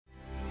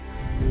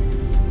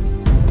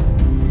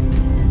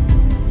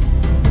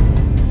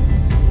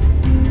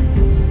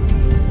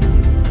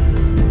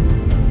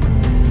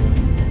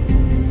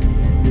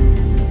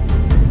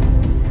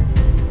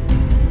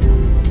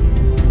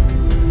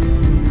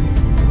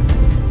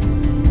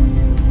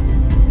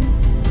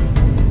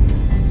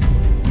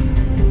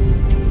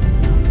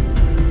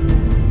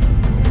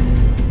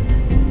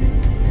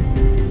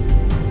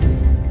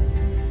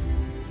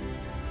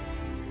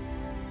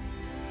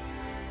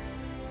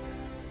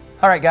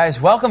All right, guys,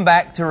 welcome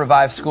back to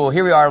Revive School.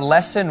 Here we are,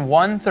 lesson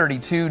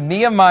 132,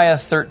 Nehemiah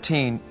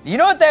 13. You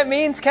know what that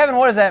means? Kevin,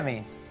 what does that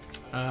mean?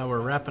 We're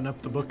wrapping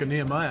up the book of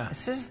Nehemiah.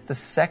 This is the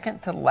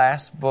second to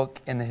last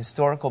book in the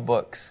historical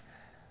books.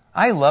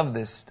 I love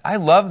this. I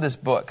love this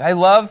book. I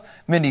love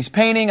Mindy's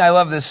painting. I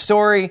love this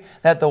story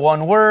that the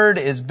one word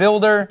is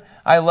builder.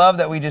 I love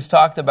that we just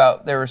talked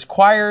about there was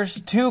choirs,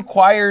 2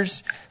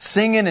 choirs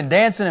singing and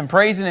dancing and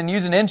praising and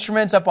using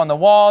instruments up on the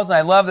walls. And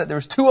I love that there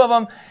was 2 of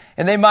them.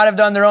 And they might have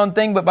done their own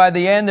thing, but by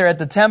the end, they're at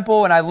the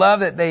temple. And I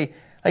love that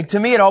to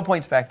me, it all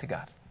points back to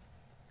God.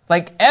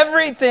 Like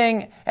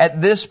everything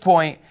at this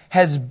point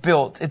has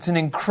built. It's an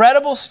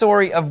incredible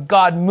story of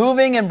God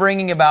moving and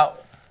bringing about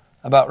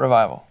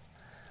revival.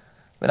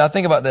 But now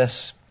think about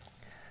this.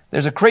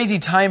 There's a crazy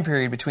time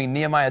period between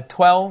Nehemiah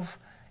 12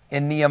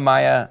 and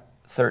Nehemiah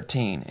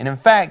 13. And in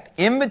fact,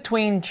 in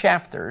between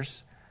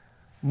chapters,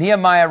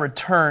 Nehemiah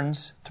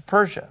returns to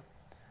Persia.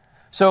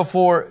 So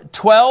for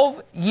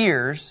 12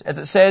 years, as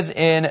it says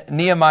in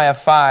Nehemiah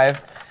 5,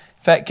 in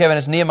fact, Kevin,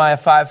 it's Nehemiah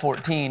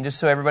 5:14, just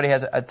so everybody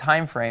has a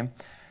time frame.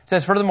 It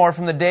says, furthermore,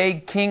 from the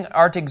day King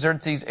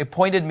Artaxerxes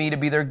appointed me to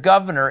be their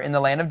governor in the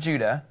land of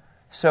Judah,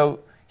 so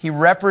he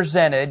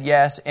represented,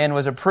 yes, and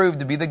was approved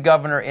to be the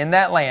governor in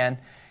that land,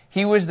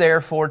 he was there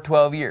for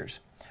 12 years.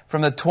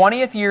 From the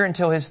 20th year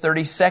until his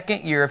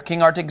 32nd year of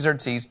King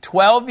Artaxerxes,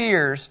 12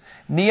 years,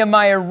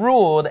 Nehemiah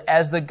ruled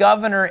as the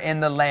governor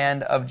in the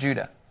land of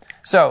Judah.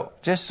 So,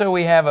 just so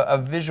we have a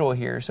visual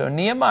here. So,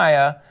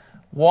 Nehemiah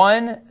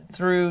 1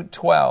 through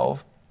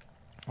 12,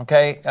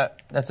 okay,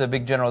 that's a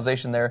big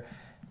generalization there.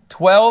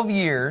 12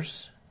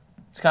 years,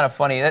 it's kind of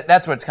funny.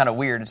 That's what's kind of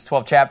weird. It's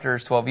 12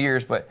 chapters, 12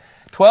 years, but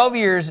 12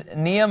 years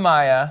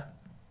Nehemiah,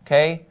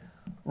 okay,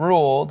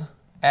 ruled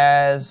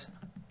as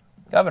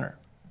governor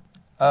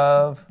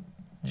of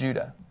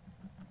Judah,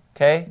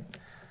 okay?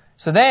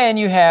 So then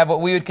you have what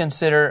we would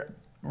consider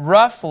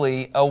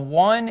roughly a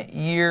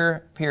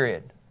 1-year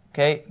period.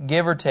 Okay,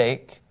 give or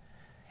take.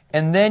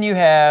 And then you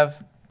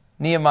have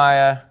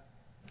Nehemiah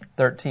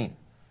 13.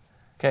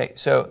 Okay,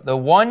 so the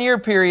 1-year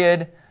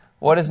period,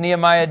 what does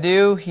Nehemiah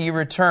do? He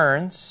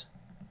returns.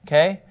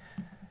 Okay,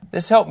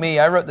 this helped me.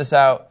 I wrote this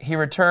out. He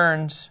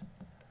returns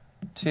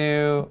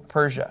to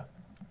Persia.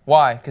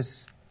 Why?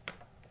 Because,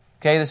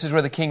 okay, this is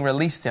where the king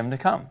released him to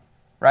come.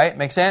 Right?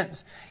 Makes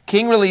sense?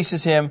 King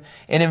releases him.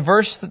 And in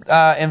verse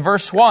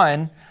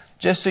 1,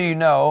 just so you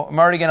know, I'm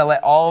already going to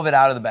let all of it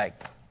out of the bag.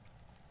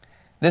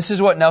 This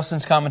is what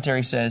Nelson's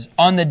commentary says.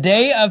 On the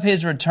day of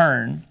his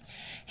return,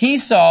 he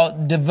saw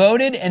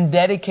devoted and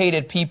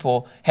dedicated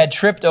people had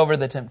tripped over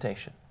the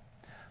temptation,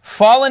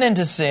 fallen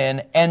into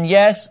sin, and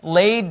yes,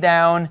 laid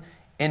down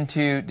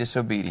into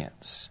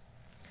disobedience.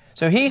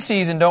 So he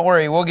sees, and don't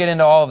worry, we'll get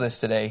into all of this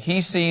today. He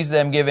sees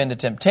them give in to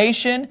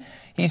temptation.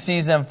 He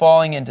sees them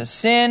falling into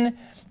sin,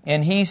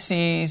 and he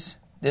sees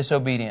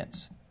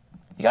disobedience.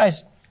 You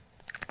guys,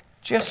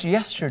 just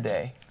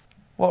yesterday,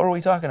 what were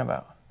we talking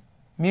about?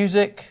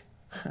 Music,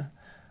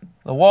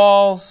 the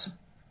walls,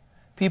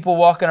 people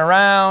walking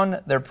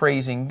around, they're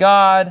praising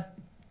God,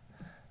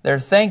 they're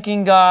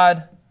thanking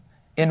God.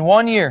 In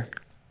 1 year,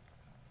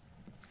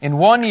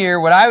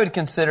 what I would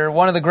consider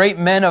one of the great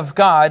men of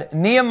God,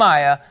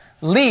 Nehemiah,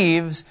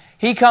 leaves,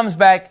 he comes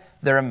back,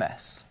 they're a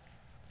mess.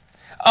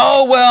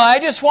 Oh, well, I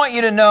just want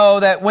you to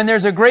know that when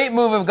there's a great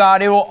move of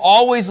God, it will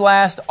always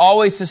last,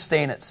 always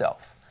sustain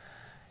itself.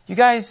 You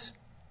guys,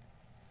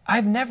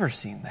 I've never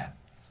seen that.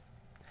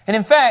 And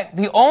in fact,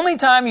 the only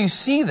time you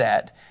see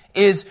that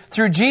is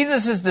through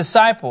Jesus'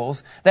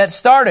 disciples that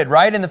started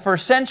right in the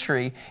first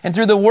century. And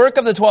through the work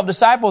of the 12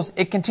 disciples,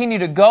 it continued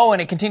to go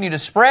and it continued to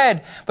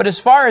spread. But as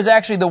far as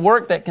actually the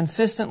work that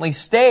consistently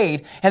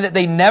stayed and that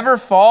they never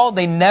fall,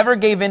 they never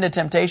gave in to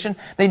temptation,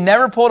 they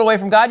never pulled away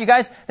from God, you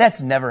guys,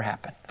 that's never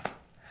happened.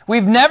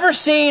 We've never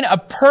seen a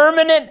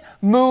permanent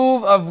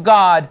move of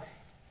God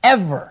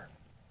ever.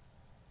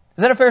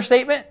 Is that a fair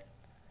statement?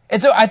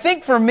 And so I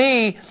think for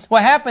me,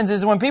 what happens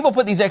is when people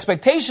put these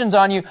expectations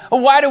on you, oh,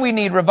 why do we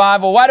need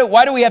revival? Why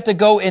do we have to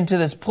go into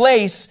this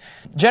place?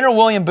 General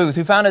William Booth,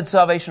 who founded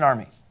Salvation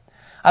Army,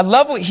 I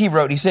love what he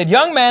wrote. He said,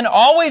 young men,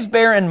 always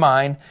bear in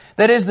mind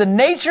that it is the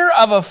nature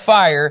of a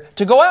fire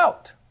to go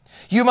out.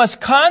 You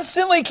must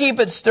constantly keep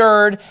it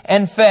stirred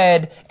and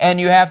fed, and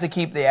you have to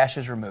keep the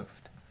ashes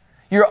removed.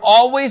 You're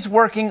always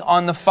working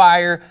on the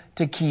fire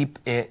to keep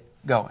it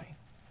going.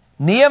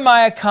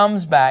 Nehemiah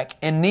comes back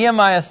in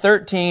Nehemiah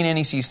 13 and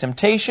he sees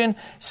temptation,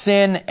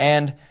 sin,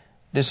 and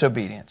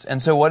disobedience.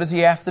 And so what does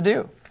he have to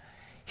do?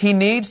 He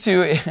needs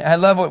to, I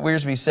love what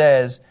Wiersbe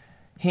says,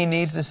 he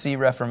needs to see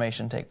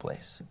reformation take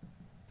place.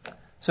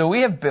 So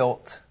we have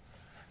built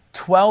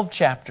 12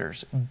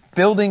 chapters,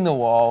 building the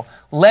wall,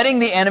 letting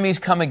the enemies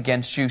come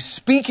against you,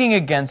 speaking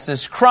against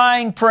us,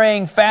 crying,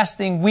 praying,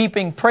 fasting,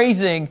 weeping,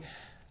 praising,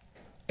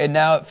 and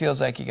now it feels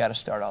like you got to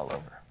start all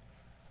over.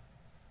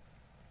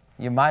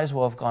 You might as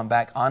well have gone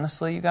back,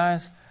 honestly, you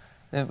guys,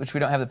 which we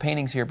don't have the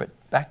paintings here, but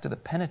back to the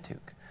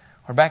Pentateuch,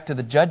 or back to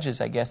the Judges,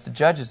 I guess. The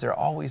Judges, they're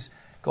always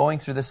going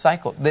through this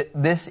cycle.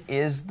 This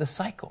is the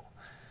cycle.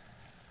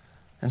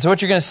 And so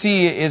what you're going to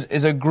see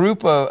is a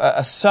group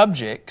of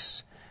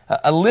subjects,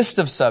 a list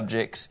of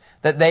subjects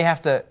that they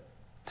have to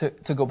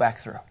go back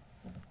through.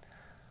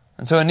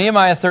 And so in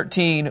Nehemiah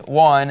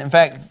 13:1, in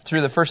fact,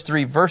 through the first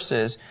 3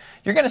 verses,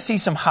 you're going to see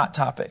some hot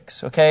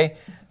topics, okay?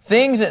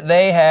 Things that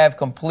they have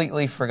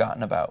completely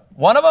forgotten about.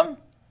 One of them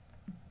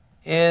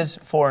is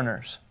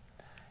foreigners.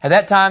 At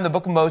that time, the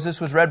book of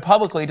Moses was read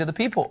publicly to the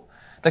people.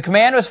 The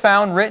command was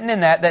found written in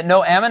that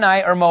no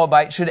Ammonite or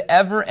Moabite should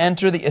ever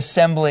enter the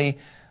assembly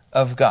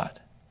of God.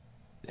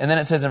 And then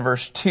it says in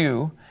verse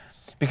 2,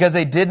 because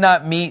they did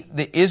not meet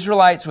the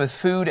Israelites with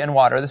food and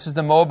water. This is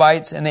the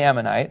Moabites and the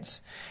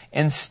Ammonites.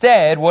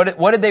 Instead,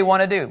 what did they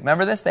want to do?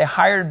 Remember this? They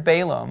hired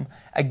Balaam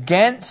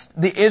against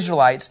the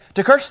Israelites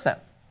to curse them.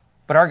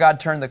 But our God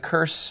turned the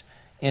curse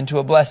into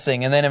a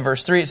blessing. And then in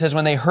verse 3 it says,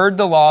 when they heard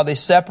the law, they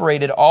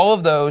separated all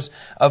of those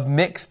of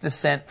mixed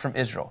descent from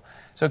Israel.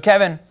 So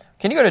Kevin,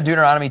 can you go to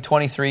Deuteronomy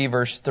 23,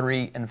 verse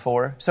 3 and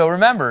 4? So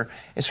remember,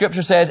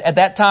 Scripture says, at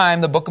that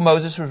time, the book of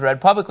Moses was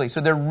read publicly. So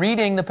they're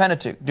reading the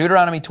Pentateuch.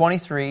 Deuteronomy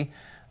 23,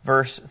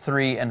 verse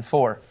 3 and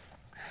 4.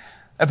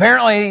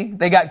 Apparently,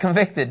 they got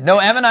convicted.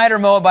 No Ammonite or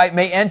Moabite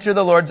may enter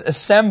the Lord's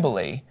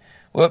assembly.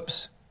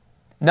 Whoops.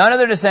 None of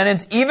their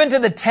descendants, even to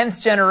the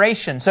 10th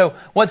generation. So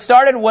what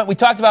started, what we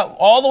talked about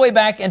all the way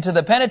back into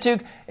the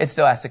Pentateuch, it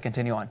still has to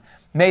continue on.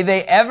 May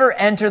they ever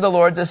enter the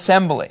Lord's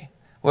assembly.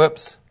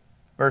 Whoops.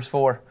 Verse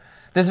 4.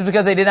 This is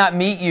because they did not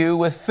meet you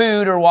with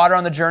food or water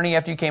on the journey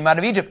after you came out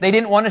of Egypt. They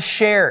didn't want to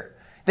share.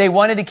 They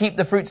wanted to keep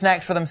the fruit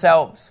snacks for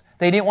themselves.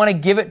 They didn't want to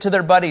give it to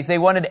their buddies. They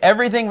wanted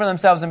everything for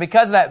themselves. And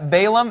because of that,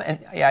 Balaam, and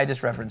yeah, I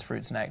just referenced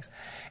fruit snacks.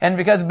 And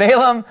because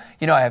Balaam,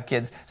 you know I have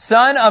kids,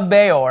 son of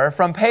Beor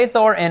from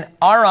Pethor in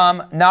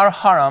Aram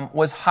Naharaim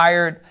was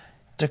hired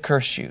to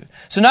curse you.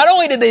 So not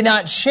only did they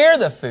not share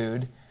the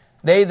food,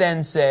 they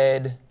then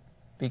said,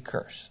 be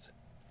cursed.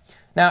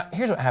 Now,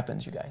 here's what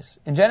happens, you guys.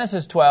 In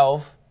Genesis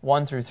 12,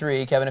 1 through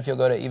 3, Kevin, if you'll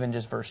go to even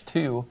just verse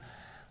 2,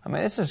 I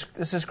mean, this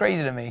is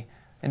crazy to me.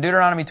 In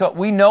Deuteronomy 12,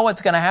 we know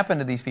what's going to happen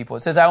to these people.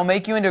 It says, I will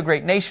make you into a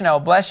great nation, I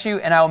will bless you,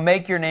 and I will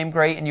make your name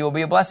great, and you will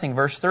be a blessing.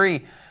 Verse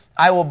 3,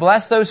 I will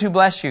bless those who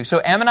bless you.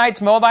 So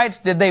Ammonites, Moabites,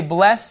 did they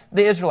bless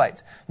the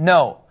Israelites?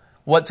 No.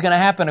 What's going to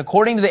happen?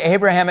 According to the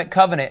Abrahamic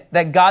covenant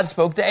that God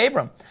spoke to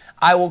Abram,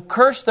 I will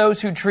curse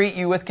those who treat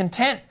you with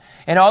contempt,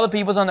 and all the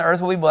peoples on the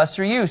earth will be blessed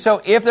through you.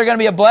 So if they're going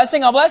to be a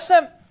blessing, I'll bless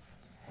them.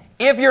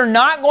 If you're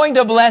not going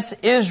to bless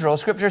Israel,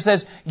 Scripture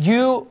says,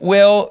 you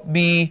will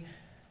be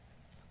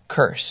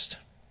cursed.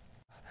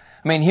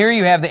 I mean, here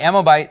you have the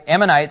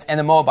Ammonites and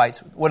the Moabites.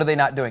 What are they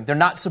not doing? They're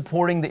not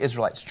supporting the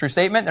Israelites. True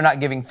statement. They're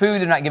not giving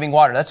food. They're not giving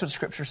water. That's what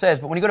Scripture says.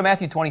 But when you go to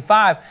Matthew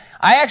 25,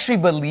 I actually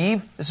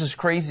believe, this is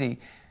crazy.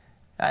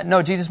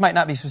 No, Jesus might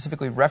not be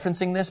specifically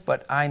referencing this,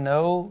 but I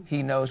know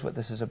He knows what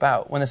this is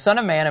about. When the Son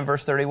of Man, in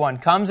verse 31,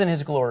 comes in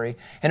His glory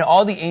and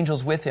all the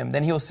angels with Him,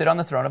 then He will sit on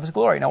the throne of His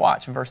glory. Now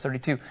watch, in verse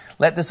 32,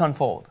 let this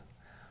unfold.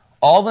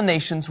 All the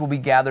nations will be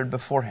gathered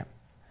before Him.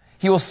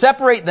 He will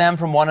separate them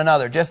from one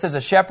another, just as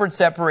a shepherd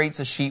separates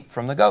a sheep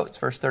from the goats.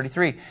 Verse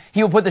 33.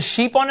 He will put the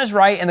sheep on his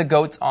right and the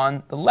goats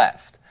on the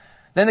left.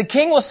 Then the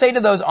king will say to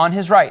those on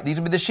his right, these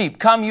will be the sheep,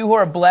 come, you who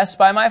are blessed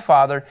by my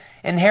Father,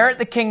 inherit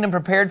the kingdom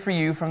prepared for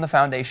you from the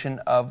foundation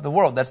of the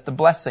world. That's the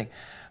blessing.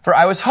 For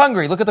I was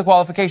hungry, look at the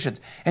qualifications,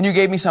 and you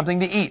gave me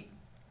something to eat.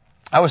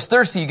 I was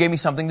thirsty, you gave me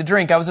something to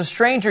drink. I was a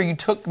stranger, you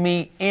took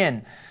me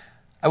in.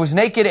 I was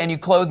naked and you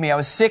clothed me. I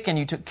was sick and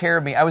you took care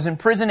of me. I was in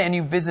prison and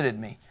you visited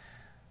me.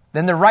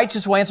 Then the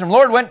righteous will answer him,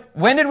 Lord,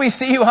 when did we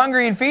see you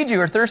hungry and feed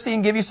you, or thirsty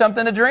and give you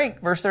something to drink?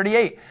 Verse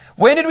 38.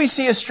 When did we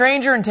see a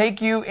stranger and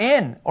take you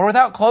in, or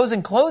without clothes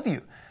and clothe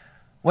you?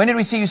 When did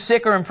we see you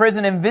sick or in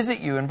prison and visit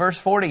you? In verse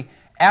 40.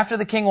 After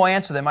the king will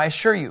answer them, I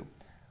assure you,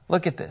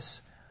 look at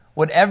this.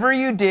 Whatever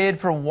you did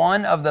for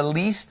one of the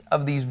least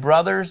of these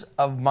brothers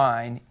of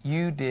mine,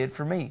 you did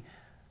for me.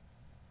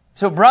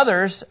 So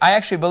brothers, I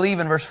actually believe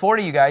in verse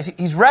 40, you guys,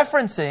 he's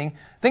referencing,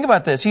 think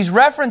about this, he's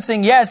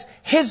referencing, yes,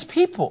 his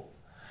people.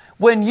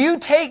 When you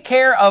take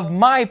care of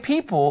my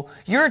people,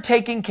 you're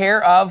taking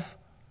care of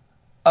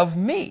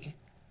me.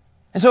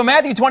 And so in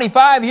Matthew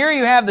 25, here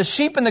you have the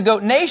sheep and the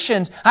goat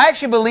nations. I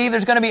actually believe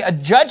there's going to be a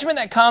judgment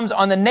that comes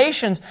on the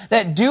nations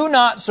that do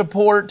not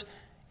support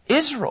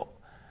Israel.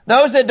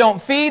 Those that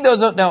don't feed, those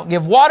that don't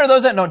give water,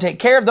 those that don't take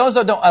care of, those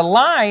that don't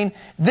align.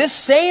 This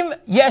same,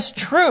 yes,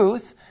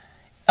 truth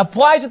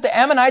applies with the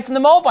Ammonites and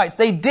the Moabites.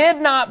 They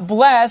did not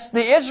bless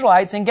the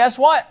Israelites, and guess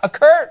what? A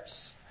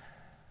curse.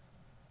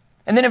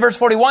 And then in verse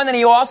 41, then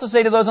he will also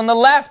say to those on the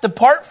left,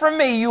 depart from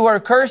me, you who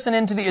are cursed, and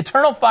into the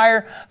eternal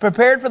fire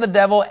prepared for the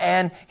devil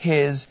and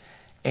his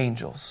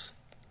angels.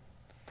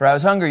 For I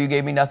was hungry, you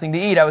gave me nothing to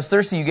eat. I was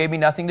thirsty, you gave me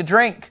nothing to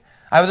drink.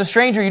 I was a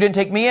stranger, you didn't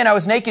take me in. I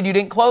was naked, you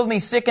didn't clothe me.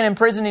 Sick and in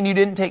prison, and you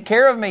didn't take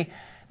care of me.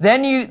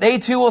 Then they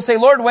too will say,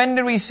 Lord, when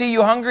did we see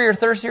you hungry or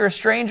thirsty or a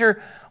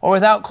stranger or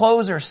without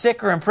clothes or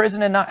sick or in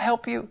prison and not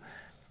help you?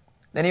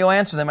 Then he'll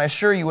answer them, I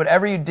assure you,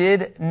 whatever you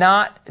did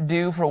not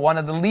do for one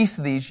of the least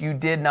of these, you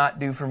did not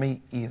do for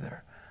me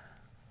either.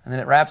 And then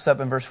it wraps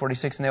up in verse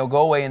 46, and they will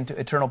go away into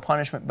eternal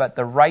punishment, but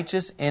the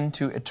righteous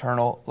into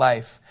eternal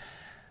life.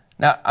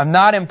 Now, I'm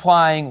not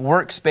implying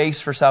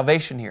works-based for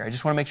salvation here. I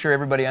just want to make sure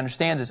everybody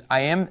understands this.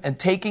 I am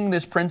taking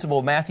this principle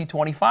of Matthew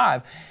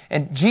 25,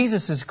 and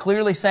Jesus is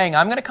clearly saying,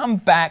 I'm going to come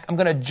back, I'm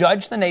going to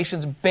judge the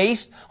nations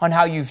based on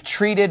how you've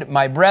treated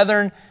my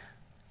brethren,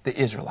 the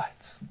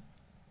Israelites.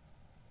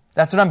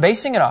 That's what I'm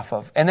basing it off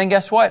of. And then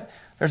guess what?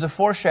 There's a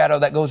foreshadow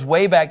that goes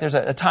way back. There's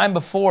a time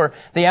before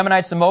the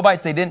Ammonites, the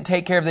Moabites, they didn't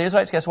take care of the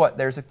Israelites. Guess what?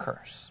 There's a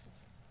curse.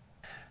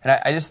 And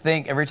I just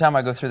think every time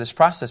I go through this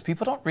process,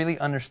 people don't really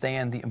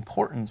understand the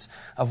importance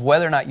of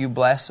whether or not you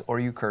bless or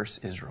you curse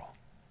Israel.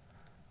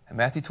 And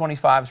Matthew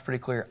 25 is pretty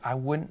clear. I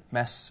wouldn't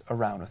mess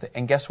around with it.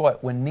 And guess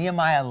what? When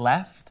Nehemiah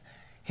left,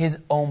 his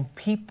own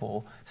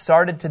people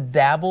started to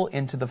dabble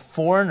into the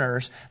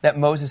foreigners that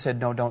Moses said,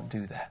 no, don't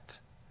do that.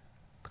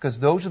 Because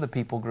those are the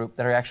people group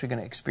that are actually going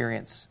to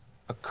experience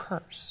a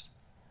curse.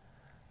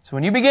 So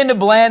when you begin to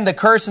blend the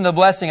curse and the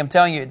blessing, I'm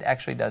telling you, it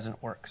actually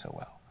doesn't work so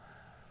well.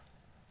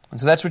 And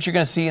so that's what you're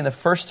going to see in the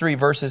first 3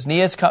 verses.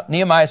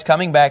 Nehemiah is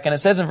coming back, and it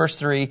says in verse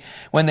 3,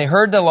 when they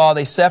heard the law,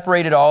 they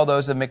separated all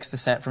those of mixed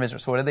descent from Israel.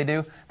 So what did they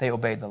do? They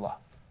obeyed the law.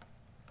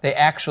 They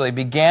actually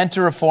began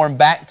to reform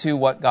back to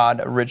what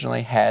God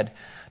originally had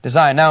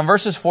designed. Now in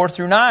verses 4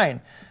 through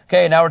 9,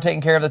 okay, now we're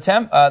taking care of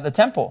the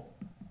temple.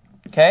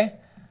 Okay?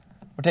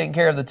 We're taking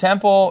care of the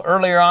temple.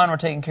 Earlier on, we're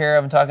taking care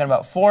of and talking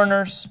about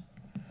foreigners.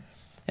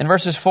 In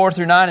verses 4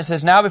 through 9, it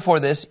says, now before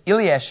this,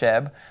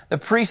 Eliashib, the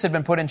priest, had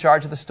been put in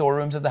charge of the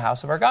storerooms of the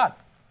house of our God.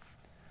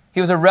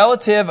 He was a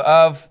relative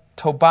of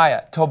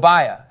Tobiah.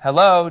 Tobiah,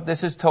 hello,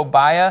 this is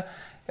Tobiah,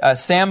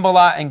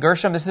 Sanballat, and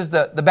Gershom. This is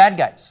the bad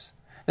guys.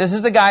 This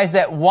is the guys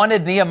that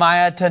wanted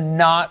Nehemiah to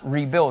not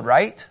rebuild,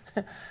 right?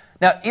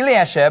 Now,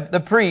 Eliashib, the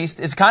priest,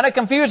 is kind of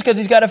confused because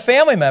he's got a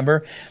family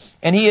member.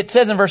 And it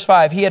says in verse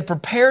 5, he had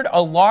prepared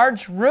a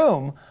large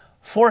room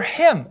for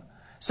him.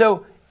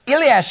 So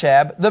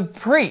Eliashib, the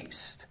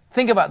priest,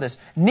 think about this.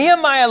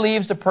 Nehemiah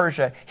leaves to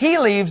Persia. He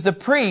leaves, the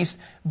priest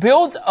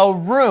builds a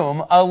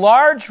room, a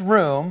large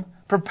room,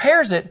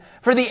 prepares it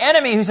for the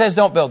enemy who says,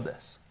 don't build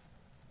this.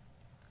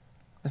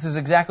 This is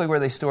exactly where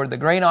they stored the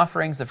grain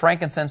offerings, the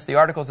frankincense, the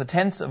articles, the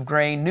tenths of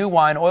grain, new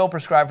wine, oil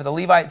prescribed for the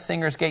Levites,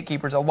 singers,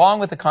 gatekeepers, along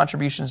with the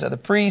contributions of the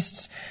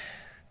priests.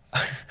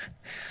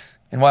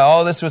 And while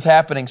all this was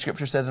happening,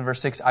 Scripture says in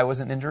verse 6, I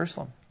wasn't in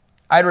Jerusalem.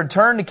 I had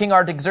returned to King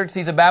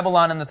Artaxerxes of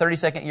Babylon in the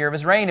 32nd year of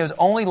his reign. It was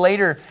only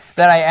later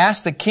that I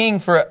asked the king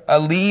for a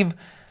leave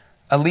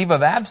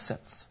of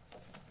absence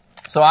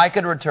so I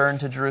could return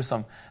to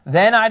Jerusalem.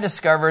 Then I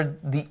discovered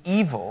the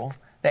evil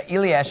that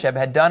Eliashib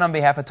had done on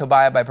behalf of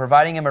Tobiah by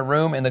providing him a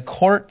room in the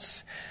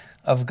courts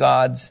of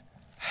God's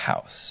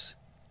house.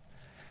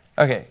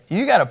 Okay,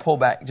 you got to pull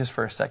back just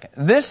for a second.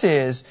 This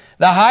is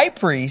the high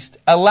priest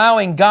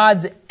allowing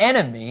God's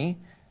enemy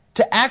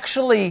to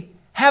actually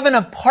have an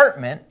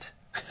apartment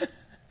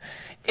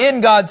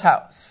in God's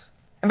house.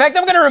 In fact,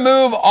 I'm going to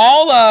remove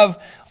all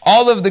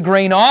of the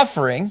grain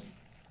offering.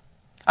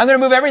 I'm going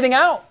to move everything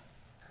out.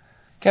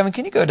 Kevin,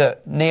 can you go to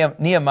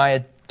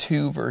Nehemiah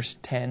 2, verse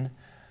 10?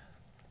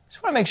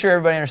 Just want to make sure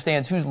everybody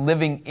understands who's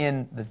living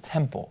in the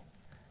temple.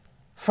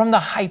 From the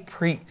high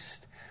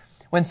priest.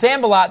 When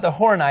Sanballat the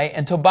Horonite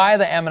and Tobiah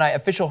the Ammonite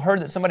official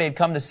heard that somebody had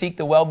come to seek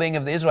the well-being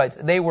of the Israelites,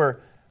 they were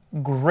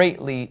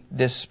greatly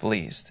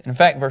displeased. In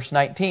fact, verse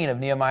 19 of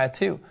Nehemiah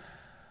 2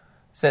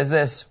 says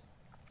this,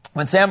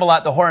 when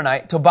Sanballat the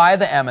Horonite, Tobiah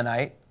the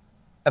Ammonite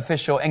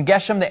official, and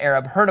Geshem the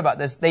Arab heard about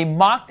this, they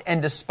mocked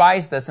and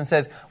despised us and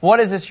says,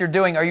 what is this you're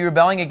doing? Are you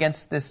rebelling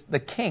against the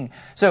king?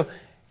 So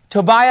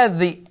Tobiah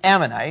the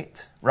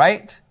Ammonite,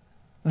 right?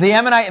 The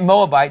Ammonite and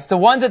Moabites, the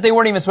ones that they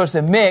weren't even supposed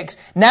to mix.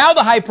 Now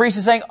the high priest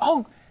is saying,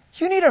 oh,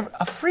 you need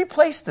a free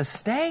place to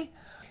stay?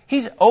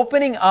 He's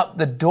opening up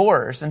the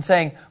doors and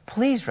saying,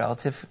 please,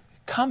 relative,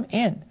 come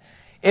in.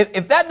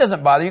 If that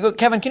doesn't bother you,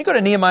 Kevin, can you go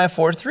to Nehemiah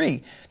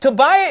 4:3?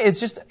 Tobiah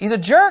he's a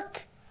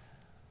jerk.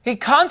 He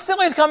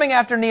constantly is coming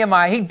after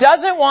Nehemiah. He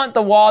doesn't want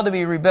the wall to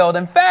be rebuilt.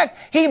 In fact,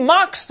 he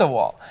mocks the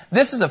wall.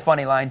 This is a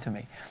funny line to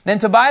me. Then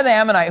Tobiah the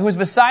Ammonite, who was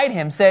beside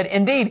him, said,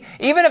 indeed,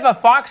 even if a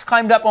fox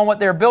climbed up on what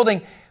they're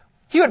building,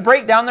 he would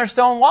break down their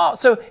stone wall.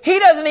 So he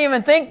doesn't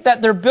even think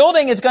that their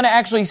building is going to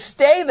actually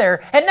stay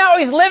there, and now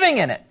he's living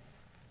in it.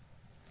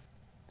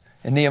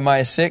 In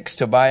Nehemiah 6,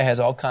 Tobiah has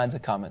all kinds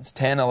of comments.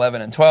 10,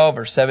 11, and 12,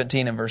 verse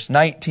 17 and verse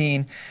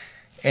 19.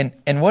 And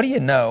what do you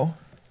know?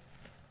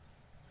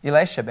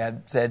 Eliashib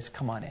says,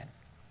 come on in.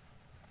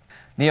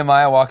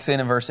 Nehemiah walks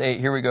in verse 8.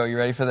 Here we go. You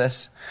ready for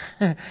this?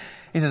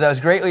 He says, I was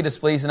greatly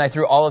displeased, and I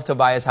threw all of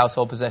Tobiah's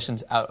household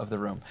possessions out of the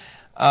room.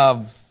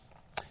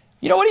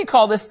 You know, what do you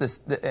call this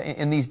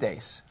in these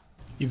days?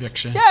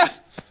 Eviction. Yeah.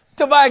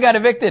 Tobiah got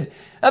evicted.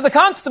 Now the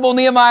constable,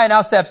 Nehemiah,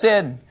 now steps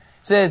in,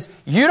 says,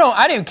 I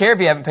don't even care if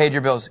you haven't paid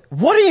your bills.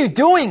 What are you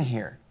doing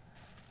here?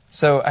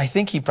 So I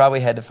think he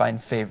probably had to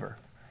find favor.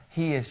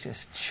 He is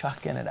just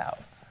chucking it out.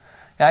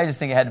 I just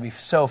think it had to be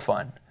so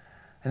fun.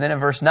 And then in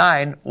verse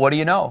 9, what do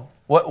you know?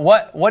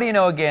 What do you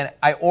know again?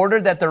 I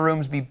ordered that the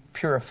rooms be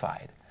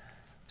purified.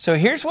 So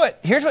here's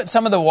what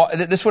some of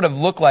this would have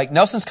looked like.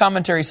 Nelson's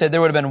commentary said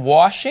there would have been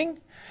washing.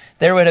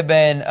 There would have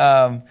been,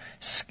 I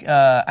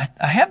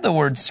have the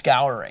word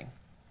scouring.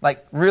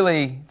 Like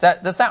really, does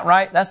that sound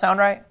right? That sound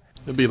right?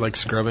 It'd be like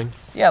scrubbing.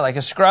 Yeah, like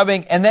a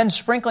scrubbing and then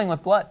sprinkling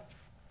with blood.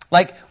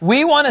 Like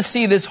we want to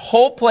see this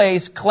whole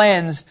place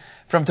cleansed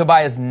from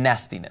Tobiah's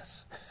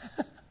nastiness.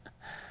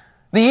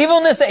 The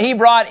evilness that he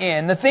brought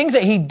in, the things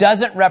that he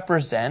doesn't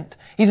represent.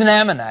 He's an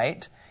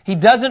Ammonite. He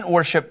doesn't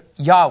worship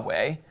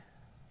Yahweh.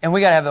 And we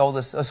got to have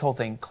this whole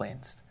thing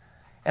cleansed.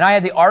 And I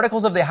had the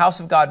articles of the house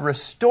of God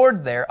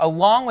restored there,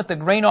 along with the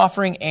grain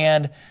offering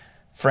and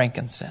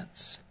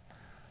frankincense.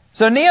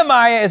 So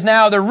Nehemiah is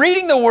now, they're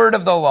reading the word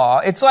of the law.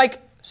 It's like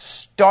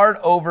start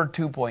over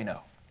 2.0.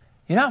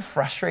 You know how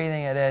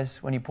frustrating it is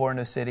when you pour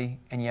into a city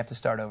and you have to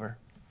start over?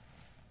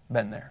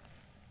 Been there.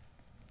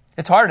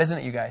 It's hard, isn't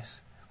it, you guys?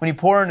 When you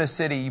pour into a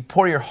city, you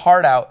pour your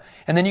heart out,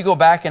 and then you go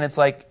back and it's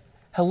like,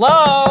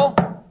 hello?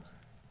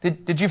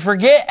 Did you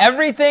forget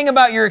everything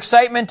about your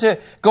excitement to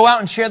go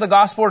out and share the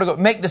gospel or to go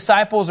make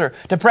disciples or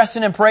to press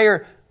in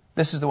prayer?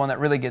 This is the one that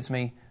really gets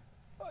me.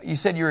 You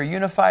said you were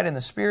unified in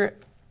the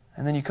Spirit,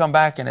 and then you come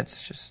back and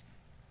it's just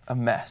a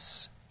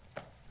mess.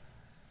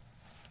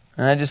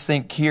 And I just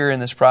think here in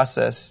this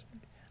process,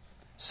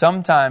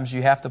 sometimes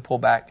you have to pull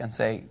back and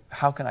say,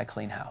 how can I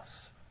clean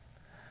house?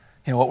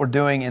 What we're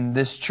doing in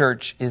this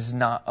church is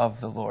not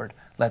of the Lord.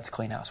 Let's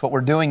clean house. What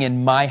we're doing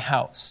in my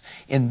house,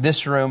 in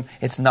this room,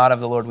 it's not of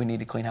the Lord. We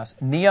need to clean house.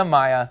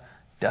 Nehemiah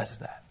does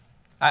that.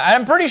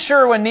 I'm pretty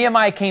sure when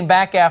Nehemiah came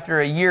back after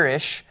a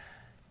year-ish,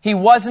 he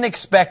wasn't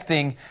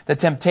expecting the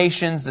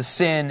temptations, the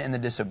sin, and the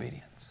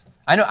disobedience.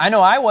 I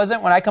know I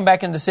wasn't. When I come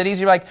back into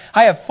cities, you're like,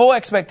 I have full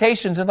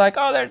expectations, and like,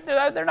 oh,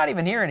 they're not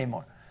even here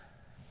anymore.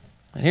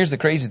 And here's the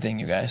crazy thing,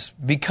 you guys.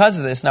 Because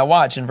of this, now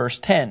watch in verse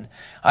 10.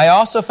 I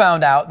also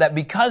found out that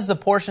because the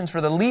portions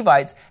for the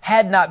Levites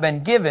had not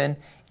been given,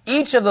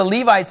 each of the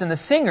Levites and the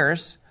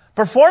singers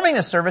performing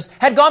the service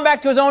had gone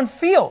back to his own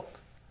field.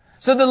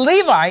 So the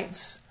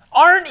Levites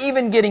aren't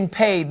even getting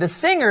paid. The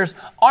singers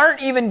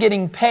aren't even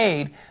getting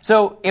paid.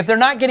 So if they're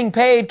not getting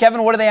paid,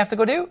 Kevin, what do they have to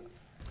go do?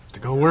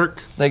 To go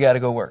work. They got to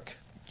go work.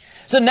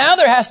 So now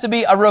there has to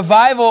be a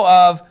revival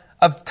of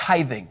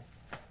tithing.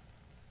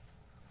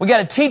 We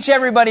got to teach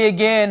everybody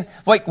again,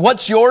 like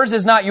what's yours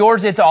is not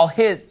yours, it's all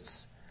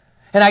His.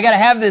 And I got to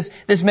have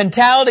this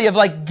mentality of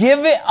like give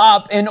it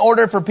up in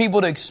order for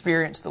people to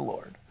experience the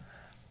Lord.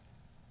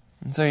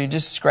 And so you're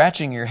just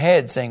scratching your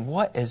head saying,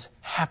 what has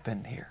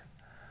happened here?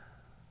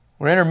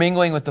 We're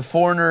intermingling with the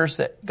foreigners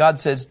that God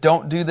says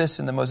don't do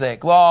this in the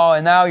Mosaic Law.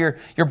 And now you're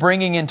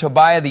bringing in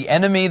Tobiah, the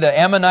enemy, the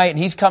Ammonite, and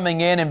he's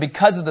coming in. And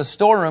because of the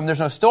storeroom,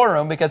 there's no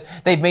storeroom because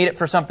they've made it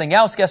for something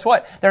else. Guess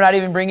what? They're not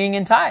even bringing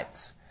in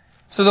tithes.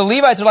 So the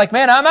Levites are like,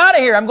 man, I'm out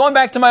of here. I'm going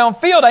back to my own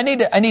field. I need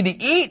to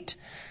eat.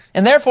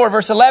 And therefore,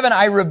 verse 11,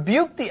 I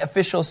rebuked the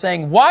officials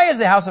saying, why has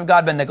the house of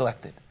God been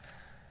neglected?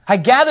 I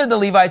gathered the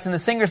Levites and the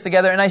singers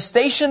together and I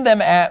stationed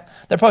them at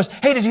their posts.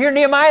 Hey, did you hear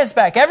Nehemiah's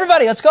back?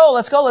 Everybody, let's go.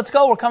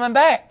 We're coming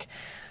back.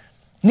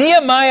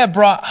 Nehemiah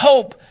brought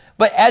hope,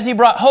 but as he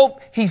brought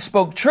hope, he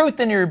spoke truth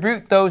and he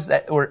rebuked those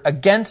that were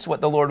against what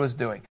the Lord was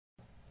doing.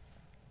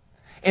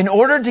 In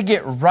order to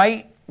get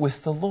right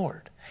with the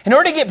Lord, in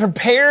order to get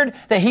prepared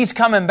that He's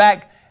coming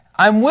back,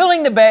 I'm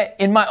willing to bet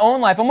in my own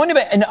life, I'm willing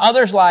to bet in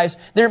others' lives,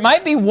 there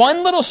might be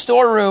one little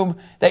storeroom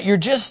that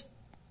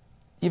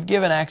you've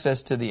given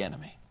access to the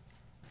enemy.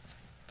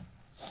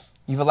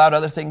 You've allowed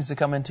other things to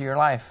come into your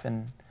life.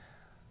 And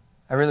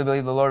I really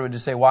believe the Lord would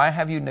just say, why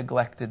have you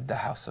neglected the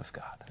house of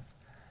God?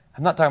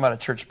 I'm not talking about a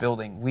church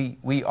building.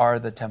 We are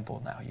the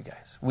temple now, you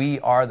guys. We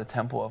are the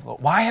temple of the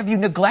Lord. Why have you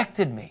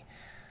neglected me?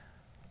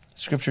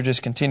 Scripture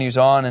just continues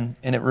on and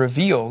it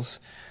reveals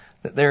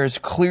that there is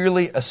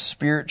clearly a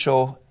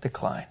spiritual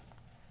decline.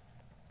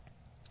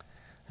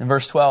 In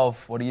verse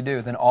 12, what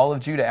do? Then all of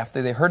Judah,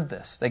 after they heard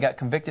this, they got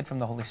convicted from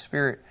the Holy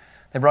Spirit.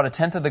 They brought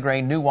 1/10 of the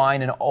grain, new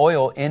wine, and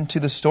oil into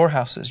the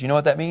storehouses. You know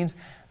what that means?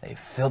 They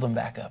filled them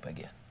back up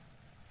again.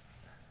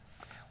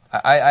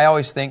 I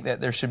always think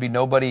that there should be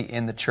nobody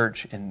in the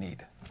church in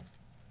need.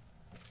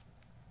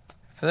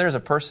 If there's a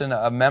person,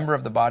 a member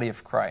of the body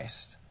of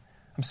Christ,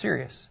 I'm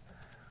serious.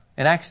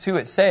 In Acts 2,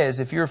 it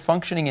says, if you're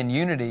functioning in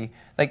unity,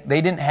 like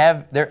they didn't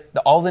have,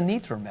 all the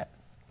needs were met.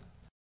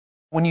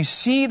 When you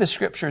see the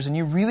Scriptures and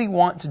you really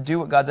want to do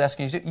what God's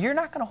asking you to do, you're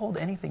not going to hold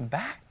anything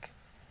back.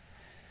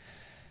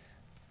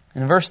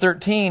 In verse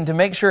 13, to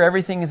make sure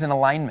everything is in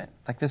alignment,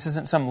 like this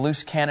isn't some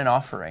loose cannon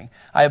offering,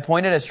 I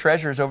appointed as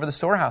treasurers over the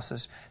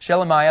storehouses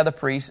Shelemiah the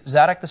priest,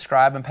 Zadok the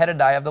scribe, and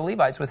Pedadiah of the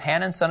Levites, with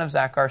Hanan son of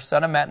Zachar,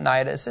 son of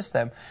Mattaniah, to assist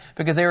them,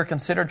 because they were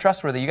considered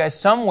trustworthy. You guys,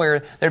 somewhere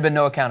there had been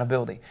no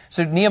accountability.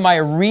 So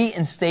Nehemiah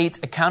reinstates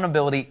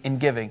accountability in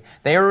giving.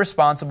 They are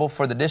responsible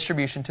for the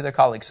distribution to their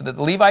colleagues, so that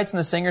the Levites and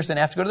the singers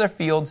didn't have to go to their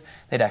fields,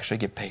 they'd actually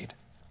get paid.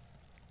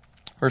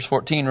 Verse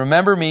 14,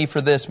 remember me for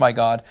this, my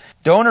God.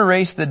 Don't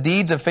erase the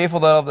deeds of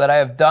faithful love that I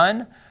have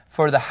done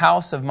for the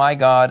house of my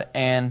God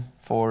and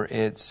for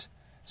its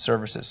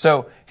services.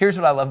 So here's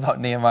what I love about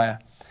Nehemiah.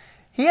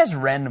 He has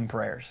random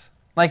prayers.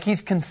 Like he's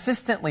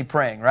consistently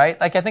praying,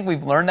 right? Like I think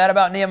we've learned that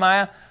about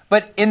Nehemiah.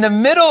 But in the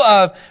middle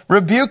of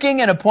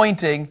rebuking and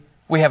appointing,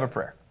 we have a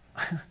prayer.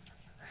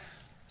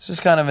 It's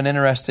just kind of an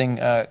interesting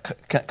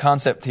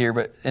concept here,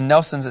 but in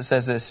Nelson's it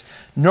says this: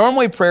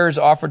 normally prayer is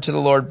offered to the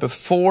Lord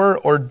before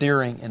or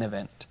during an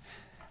event.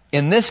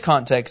 In this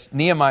context,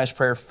 Nehemiah's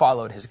prayer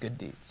followed his good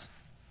deeds.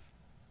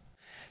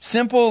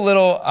 Simple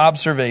little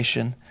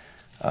observation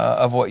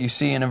of what you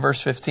see. And in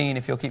verse 15,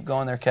 if you'll keep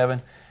going there,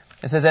 Kevin,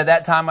 it says, at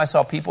that time I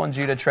saw people in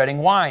Judah treading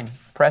wine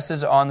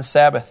presses on the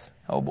Sabbath.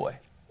 Oh boy.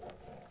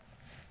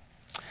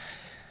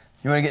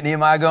 You want to get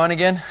Nehemiah going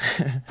again?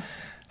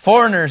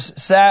 Foreigners,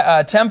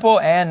 temple,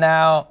 and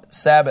now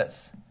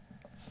Sabbath.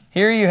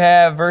 Here you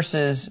have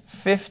verses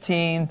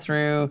 15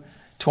 through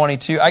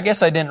 22. I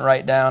guess I didn't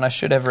write down. I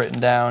should have written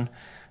down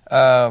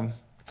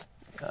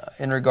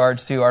in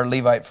regards to our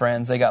Levite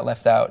friends. They got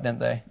left out, didn't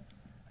they?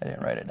 I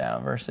didn't write it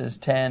down. Verses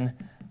 10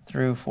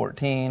 through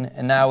 14.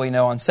 And now we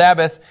know on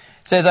Sabbath.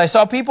 It says, I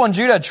saw people in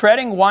Judah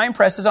treading wine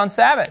presses on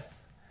Sabbath.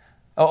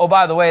 Oh,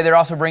 by the way, they're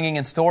also bringing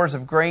in stores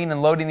of grain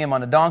and loading them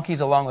onto donkeys,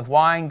 along with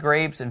wine,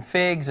 grapes, and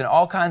figs, and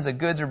all kinds of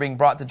goods are being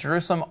brought to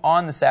Jerusalem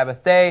on the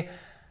Sabbath day.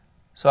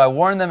 So I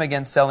warned them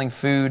against selling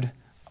food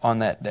on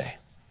that day.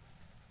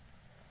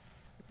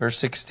 Verse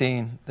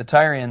 16, the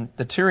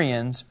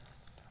Tyrians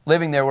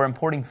living there were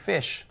importing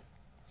fish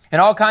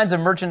and all kinds of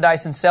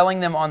merchandise and selling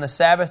them on the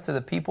Sabbath to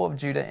the people of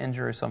Judah and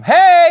Jerusalem.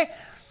 Hey,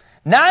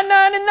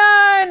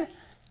 $9.99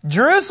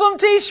 Jerusalem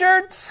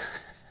t-shirts.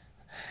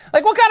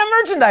 Like, what kind of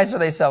merchandise are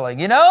they selling?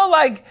 You know,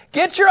 like,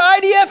 get your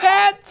IDF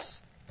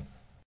hats.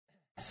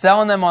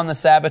 Selling them on the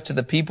Sabbath to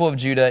the people of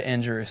Judah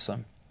and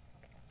Jerusalem.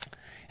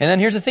 And then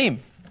here's a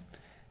theme.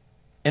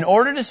 In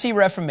order to see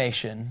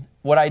reformation,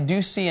 what I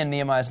do see in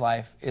Nehemiah's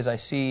life is I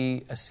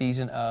see a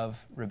season of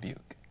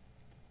rebuke.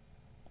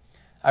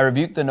 I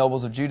rebuked the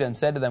nobles of Judah and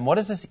said to them, what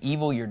is this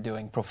evil you're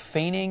doing,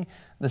 profaning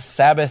the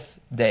Sabbath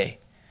day?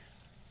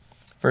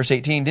 Verse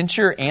 18, didn't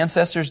your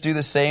ancestors do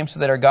the same so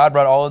that our God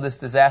brought all of this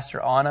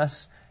disaster on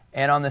us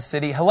and on the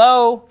city?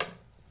 Hello,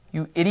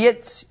 you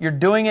idiots, you're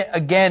doing it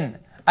again.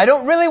 I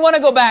don't really want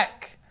to go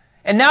back.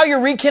 And now you're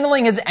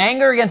rekindling his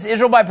anger against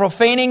Israel by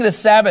profaning the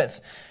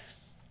Sabbath.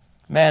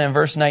 Man, in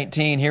verse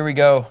 19, here we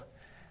go.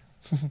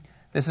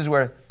 This is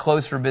where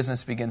close for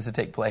business begins to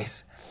take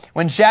place.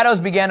 When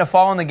shadows began to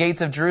fall on the gates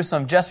of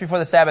Jerusalem just before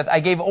the Sabbath, I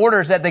gave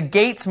orders that the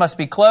gates must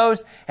be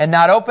closed and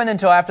not open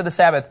until after the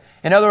Sabbath.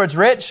 In other words,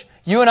 Rich,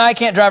 you and I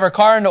can't drive our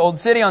car into Old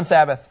City on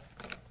Sabbath.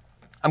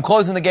 I'm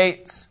closing the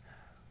gates.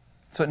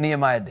 That's what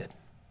Nehemiah did.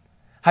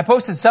 I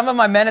posted some of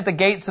my men at the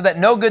gates so that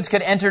no goods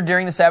could enter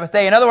during the Sabbath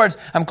day. In other words,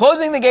 I'm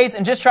closing the gates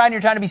and you're trying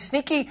to be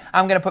sneaky,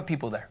 I'm going to put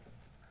people there.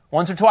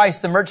 Once or twice,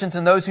 the merchants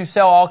and those who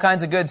sell all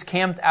kinds of goods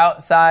camped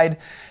outside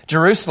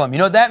Jerusalem. You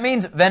know what that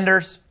means?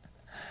 Vendors.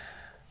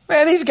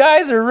 Man, these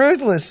guys are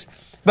ruthless.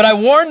 But I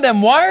warned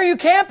them, why are you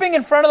camping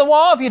in front of the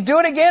wall? If you do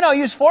it again, I'll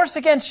use force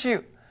against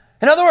you.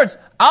 In other words,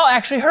 I'll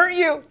actually hurt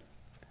you.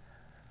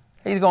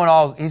 He's going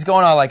all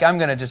like, I'm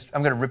going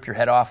to rip your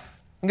head off.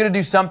 I'm going to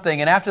do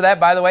something. And after that,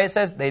 by the way, it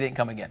says they didn't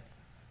come again.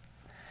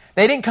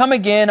 They didn't come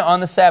again on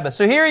the Sabbath.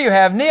 So here you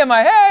have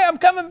Nehemiah. Hey, I'm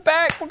coming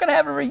back. We're going to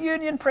have a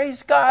reunion.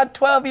 Praise God.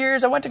 12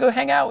 years. I went to go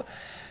hang out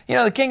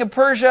with, the king of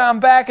Persia.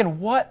 I'm back. And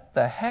what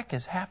the heck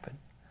has happened?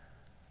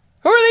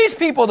 Who are these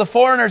people, the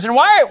foreigners? And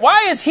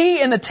why is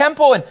he in the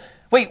temple? And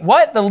wait,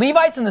 what? The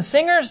Levites and the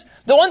singers?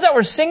 The ones that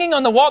were singing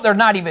on the wall, they're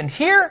not even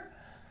here?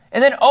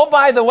 And then, oh,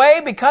 by the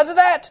way, because of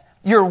that,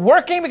 you're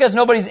working because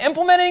nobody's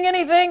implementing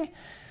anything?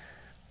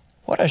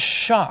 What a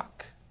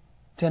shock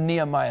to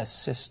Nehemiah's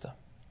system.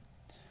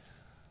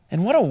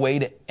 And what a way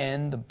to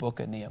end the book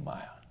of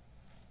Nehemiah.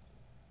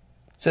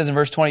 It says in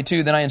verse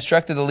 22, then I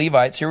instructed the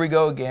Levites, here we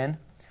go again,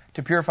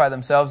 to purify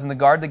themselves and to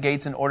guard the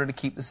gates in order to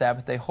keep the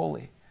Sabbath day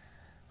holy.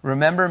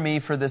 Remember me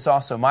for this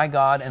also, my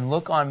God, and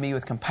look on me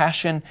with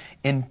compassion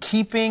in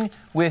keeping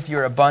with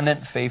your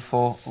abundant,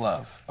 faithful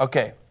love.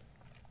 Okay,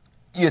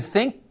 you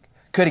think,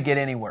 could it get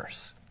any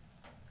worse?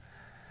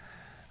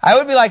 I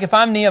would be like, if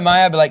I'm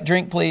Nehemiah, I'd be like,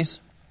 drink,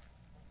 please.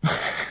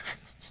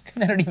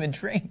 I don't even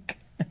drink.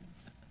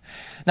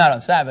 Not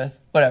on Sabbath,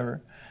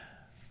 whatever.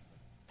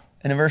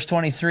 And in verse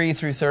 23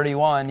 through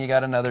 31, you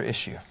got another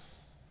issue.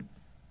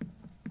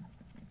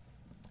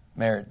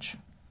 Marriage.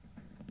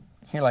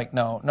 You're like,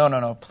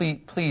 no,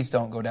 please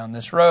don't go down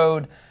this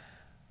road.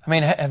 I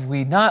mean, have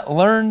we not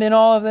learned in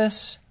all of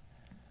this?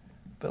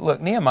 But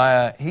look,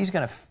 Nehemiah, he's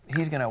going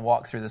he's going to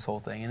walk through this whole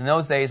thing. And in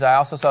those days, I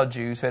also saw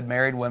Jews who had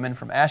married women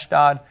from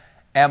Ashdod,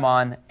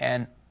 Ammon,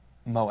 and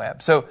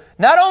Moab. So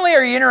not only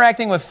are you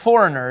interacting with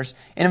foreigners,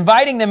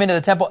 inviting them into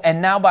the temple,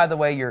 and now, by the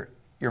way, you're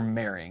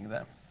marrying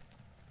them.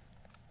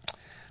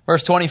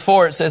 Verse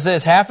 24, it says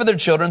this, half of their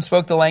children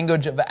spoke the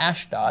language of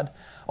Ashdod,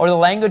 or the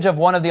language of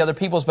one of the other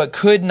peoples, but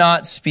could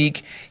not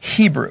speak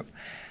Hebrew.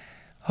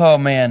 Oh,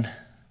 man.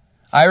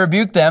 I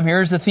rebuked them.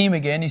 Here's the theme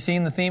again. You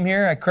seeing the theme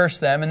here? I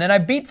cursed them, and then I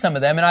beat some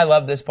of them, and I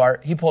love this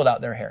part. He pulled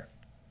out their hair.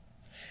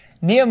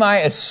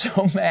 Nehemiah is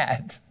so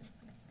mad.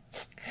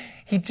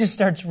 He just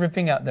starts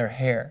ripping out their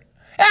hair.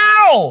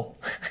 Ow!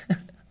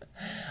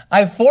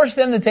 I forced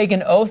them to take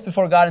an oath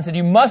before God and said,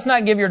 you must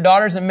not give your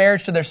daughters in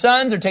marriage to their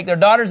sons or take their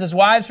daughters as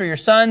wives for your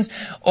sons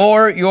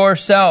or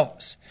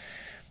yourselves.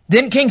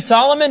 Didn't King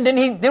Solomon,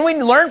 didn't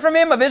we learn from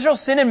him of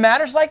Israel's sin in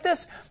matters like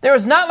this? There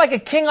was not like a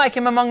king like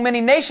him among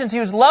many nations. He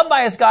was loved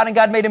by his God and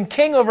God made him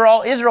king over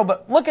all Israel.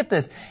 But look at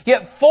this.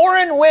 Yet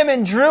foreign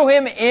women drew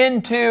him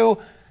into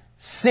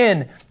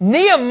sin.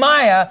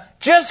 Nehemiah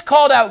just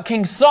called out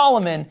King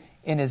Solomon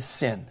in his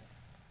sin.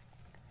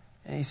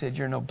 And he said,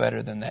 you're no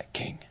better than that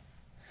king.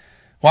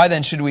 Why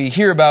then should we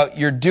hear about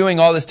your doing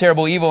all this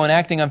terrible evil and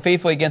acting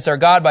unfaithfully against our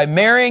God by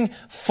marrying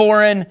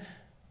foreign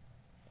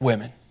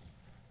women?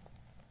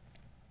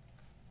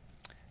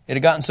 It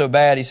had gotten so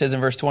bad, he says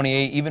in verse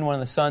 28, even one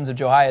of the sons of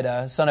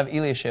Jehoiada, son of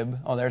Eliashib,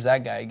 oh, there's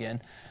that guy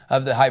again,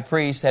 of the high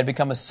priest, had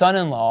become a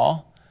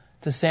son-in-law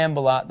to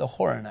Sanballat the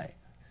Horonite.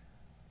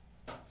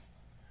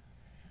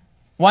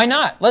 Why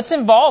not? Let's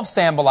involve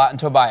Sanballat and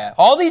Tobiah.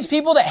 All these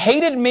people that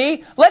hated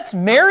me, let's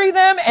marry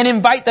them and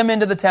invite them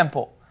into the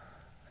temple.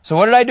 So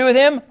what did I do with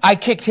him? I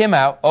kicked him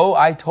out. Oh,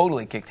 I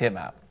totally kicked him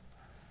out.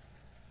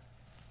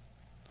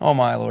 Oh,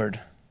 my Lord.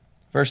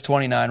 Verse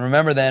 29,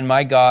 remember them,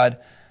 my God,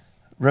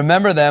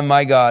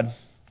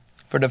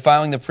 for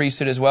defiling the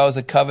priesthood as well as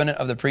the covenant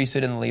of the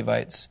priesthood and the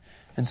Levites.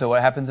 And so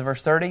what happens in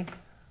verse 30?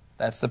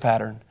 That's the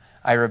pattern.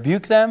 I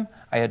rebuke them,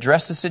 I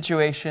address the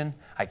situation,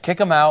 I kick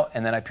them out,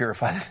 and then I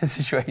purify the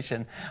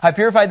situation. I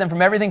purified them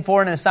from everything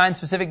foreign and assigned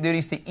specific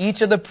duties to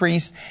each of the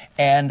priests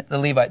and the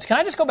Levites. Can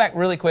I just go back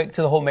really quick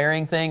to the whole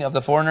marrying thing of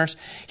the foreigners?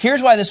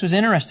 Here's why this was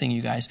interesting,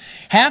 you guys.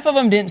 Half of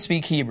them didn't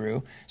speak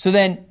Hebrew. So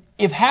then,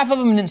 if half of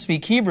them didn't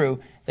speak Hebrew,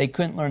 they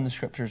couldn't learn the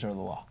scriptures or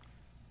the law.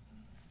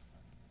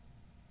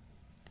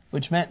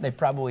 Which meant they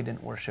probably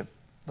didn't worship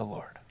the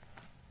Lord.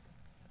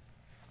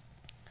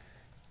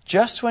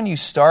 Just when you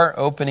start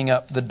opening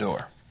up the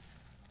door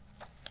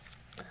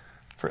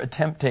for a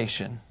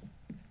temptation,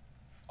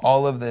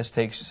 all of this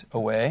takes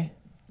away.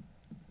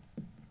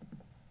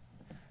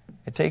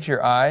 It takes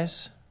your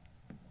eyes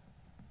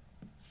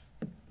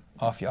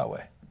off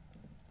Yahweh.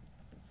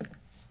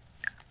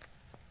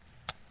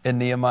 And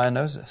Nehemiah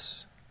knows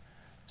this.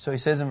 So he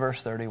says in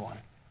verse 31,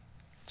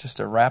 just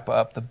to wrap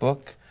up the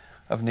book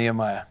of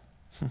Nehemiah,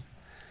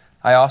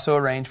 I also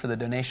arrange for the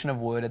donation of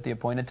wood at the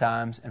appointed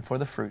times and for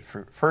the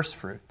first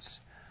fruits.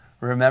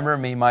 Remember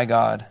me, my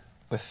God,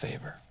 with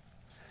favor.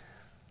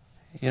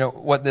 You know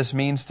what this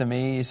means to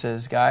me? He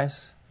says,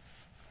 guys,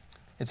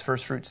 it's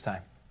first fruits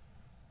time.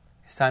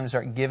 It's time to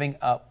start giving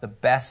up the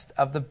best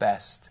of the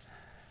best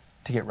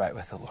to get right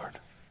with the Lord.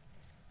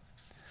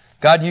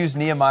 God used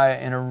Nehemiah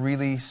in a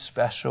really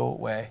special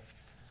way.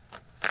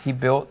 He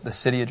built the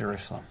city of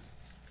Jerusalem.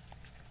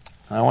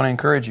 And I want to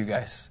encourage you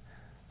guys.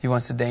 He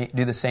wants to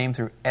do the same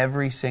through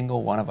every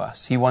single one of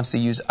us. He wants to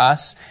use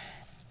us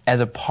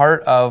as a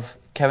part of,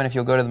 Kevin, if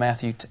you'll go to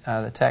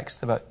the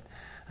text about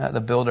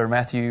the builder,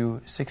 Matthew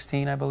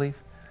 16, I believe.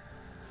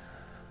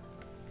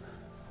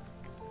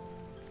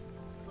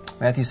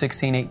 Matthew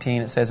 16:18,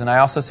 it says, and I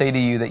also say to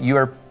you that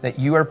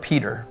you are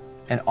Peter,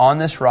 and on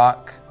this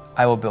rock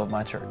I will build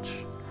my church.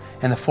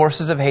 And the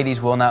forces of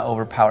Hades will not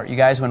overpower it. You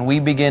guys, when we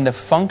begin to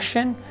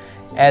function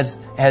as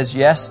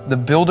yes, the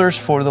builders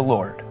for the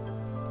Lord,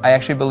 I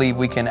actually believe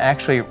we can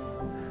actually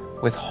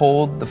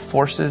withhold the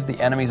forces, the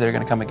enemies that are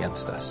going to come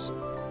against us.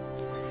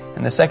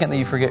 And the second that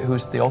you forget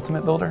who's the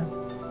ultimate builder,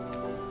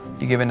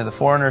 you give into the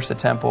foreigners, the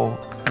temple,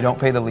 you don't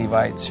pay the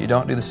Levites, you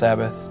don't do the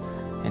Sabbath,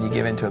 and you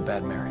give into a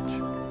bad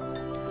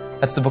marriage.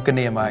 That's the book of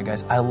Nehemiah,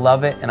 guys. I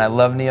love it, and I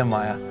love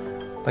Nehemiah.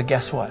 But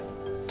guess what?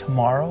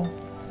 Tomorrow,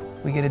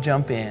 we get to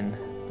jump in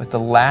with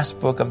the last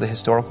book of the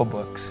historical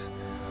books,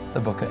 the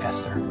book of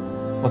Esther.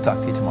 We'll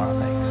talk to you tomorrow.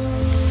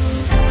 Thanks.